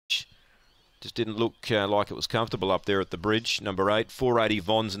Just didn't look like it was comfortable up there at the bridge. Number 8, 480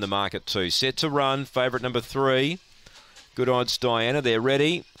 Von's in the market too. Set to run. Favourite number 3. Good Odds Diana. They're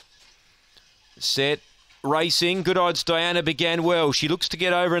ready. Set. Racing. Good Odds Diana began well. She looks to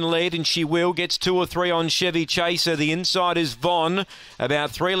get over and lead, and she will. Gets 2 or 3 on Chevy Chaser. The inside is Von. About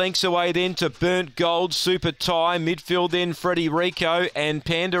 3 lengths away then to Burnt Gold, Super Tie. Midfield then Freddie Rico, and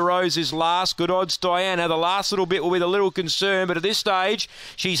Panda Rose is last. Good Odds Diana. The last little bit will be a little concern, but at this stage,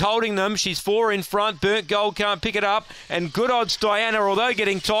 she's holding them. She's 4 in front. Burnt Gold can't pick it up, and Good Odds Diana, although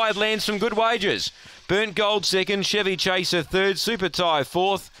getting tired, lands some good wages. Burnt Gold second, Chevy Chaser third, Super Tie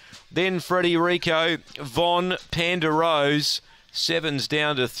fourth. Then Freddie Rico, Von, Panda Rose, 7s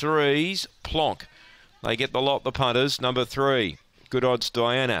down to 3s, Plonk. They get the lot, the punters. Number 3, Good Odds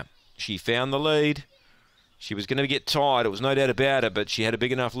Diana. She found the lead. She was going to get tired, it was no doubt about it, but she had a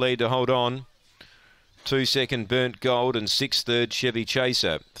big enough lead to hold on. 2 second, Burnt Gold, and 6 third, Chevy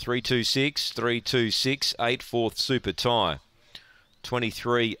Chaser. 3-2-6, 3-2-6, 8 fourth, Super Tie.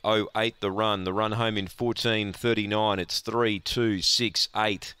 23.08 the run. The run home in 14.39. It's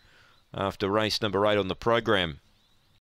 3-2-6-8. After race number 8 on the program.